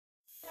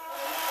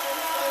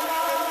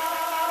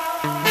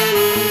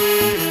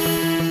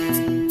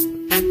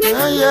Oh,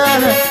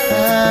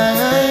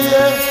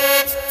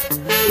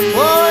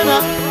 no,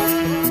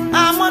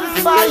 I'm on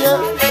fire.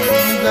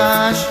 Oh,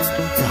 gosh.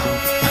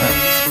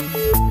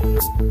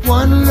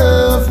 One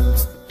love,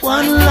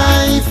 one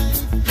life.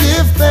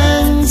 Give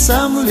thanks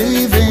I'm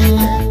living.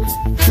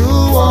 To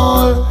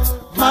all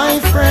my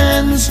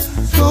friends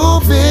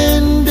who've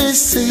been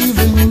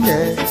deceiving.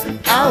 Yeah,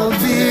 I'll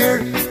bear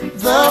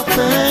the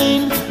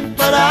pain,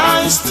 but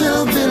I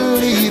still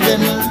believe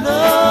in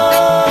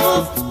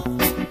love.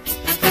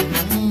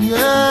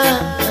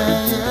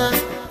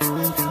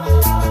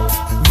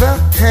 The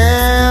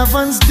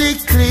heavens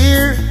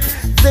declare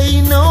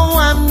they know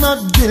I'm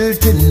not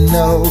guilty,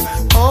 no,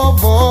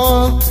 of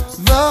all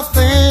the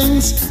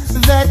things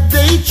that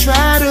they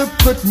try to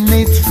put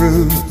me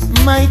through.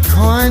 My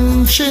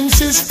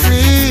conscience is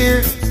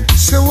clear,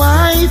 so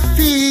I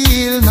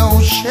feel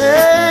no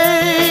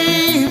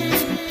shame.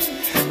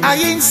 I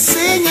ain't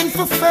singing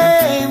for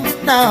fame,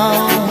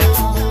 no.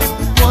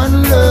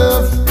 One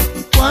love,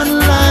 one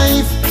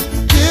life.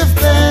 Give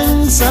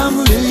thanks I'm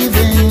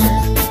living.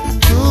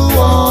 To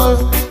all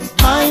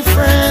my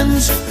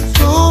friends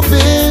who've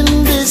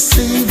been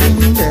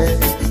deceiving. Yeah,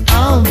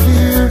 I'll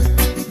bear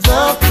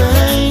the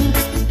pain,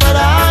 but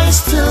I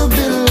still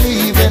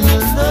believe in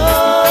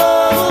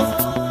love.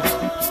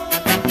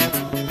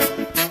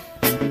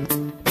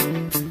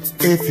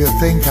 If you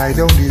think I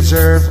don't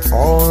deserve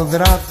all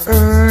that I've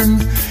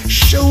earned,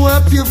 show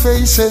up your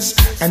faces.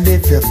 And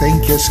if you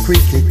think you're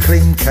squeaky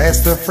clean,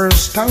 cast the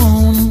first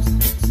stone.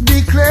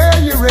 Declare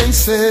your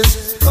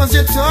races, cause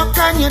you talk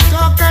and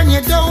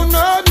you don't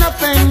know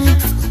nothing,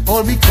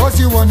 all because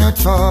you wanna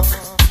talk.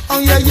 Oh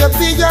yeah, you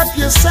big up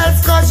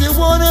yourself cause you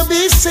wanna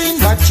be seen,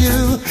 but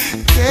you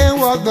can't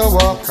walk the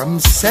walk. I'm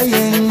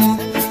saying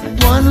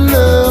one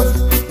love,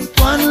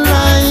 one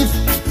life.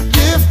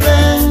 Give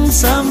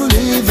thanks I'm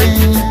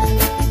living.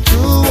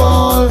 To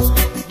all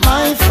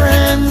my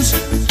friends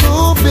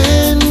who've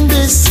been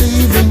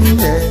deceiving.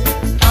 Yeah,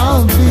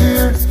 I'll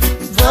bear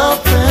the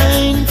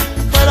pain,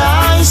 but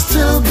I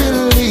still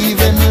believe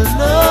in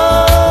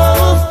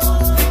love.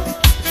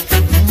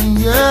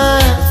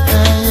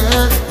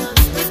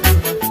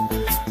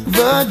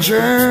 The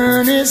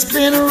journey's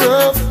been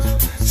rough.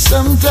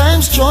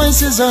 Sometimes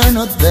choices are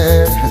not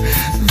there.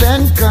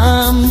 Then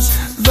comes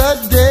the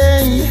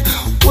day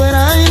when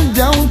I'm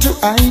down to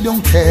I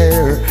don't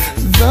care.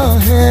 The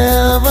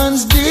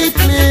heavens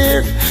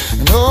declare,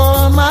 and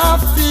all my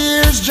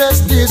fears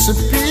just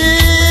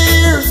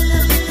disappear.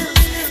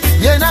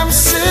 And I'm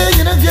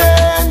singing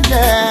again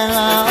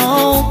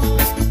now.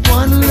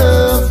 One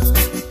love,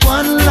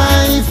 one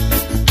life.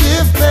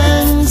 Give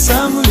thanks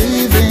I'm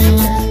living.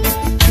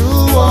 To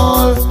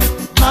all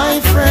my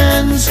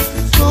friends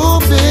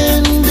who've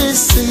been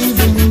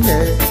deceiving.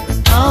 Yeah,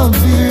 I'll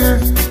bear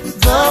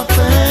the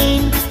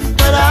pain,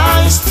 but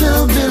I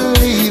still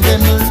believe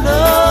in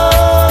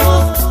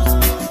love.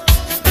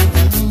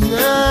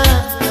 Yeah.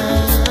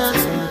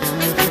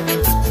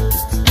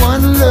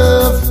 One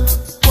love,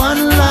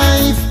 one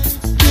life.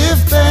 Give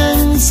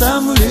thanks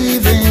I'm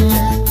living.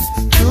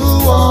 To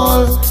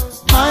all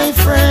my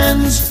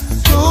friends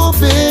who've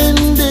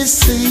been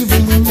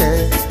deceiving.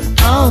 Yeah,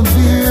 I'll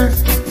bear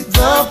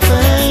the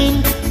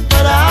pain,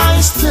 but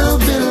I still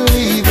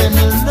believe in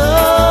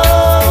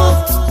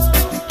love.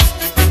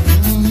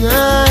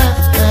 Yeah.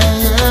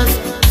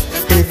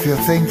 If you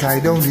think I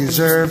don't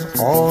deserve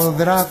all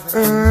that I've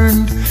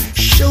earned,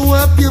 show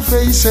up your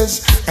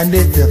faces. And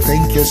if you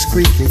think you're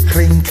squeaky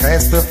clean,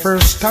 cast the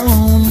first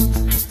stone.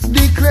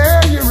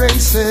 Declare your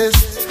races,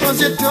 cause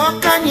you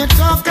talk and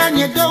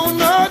you don't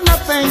know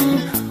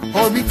nothing,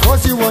 all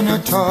because you wanna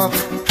talk.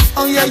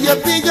 Oh yeah, you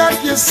big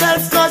up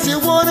yourself cause you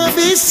wanna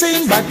be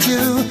seen, but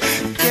you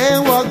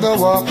can't walk the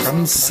walk.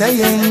 I'm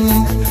saying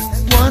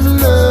one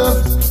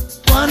love,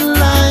 one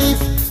life.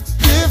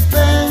 Give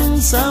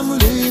thanks I'm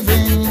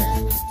living.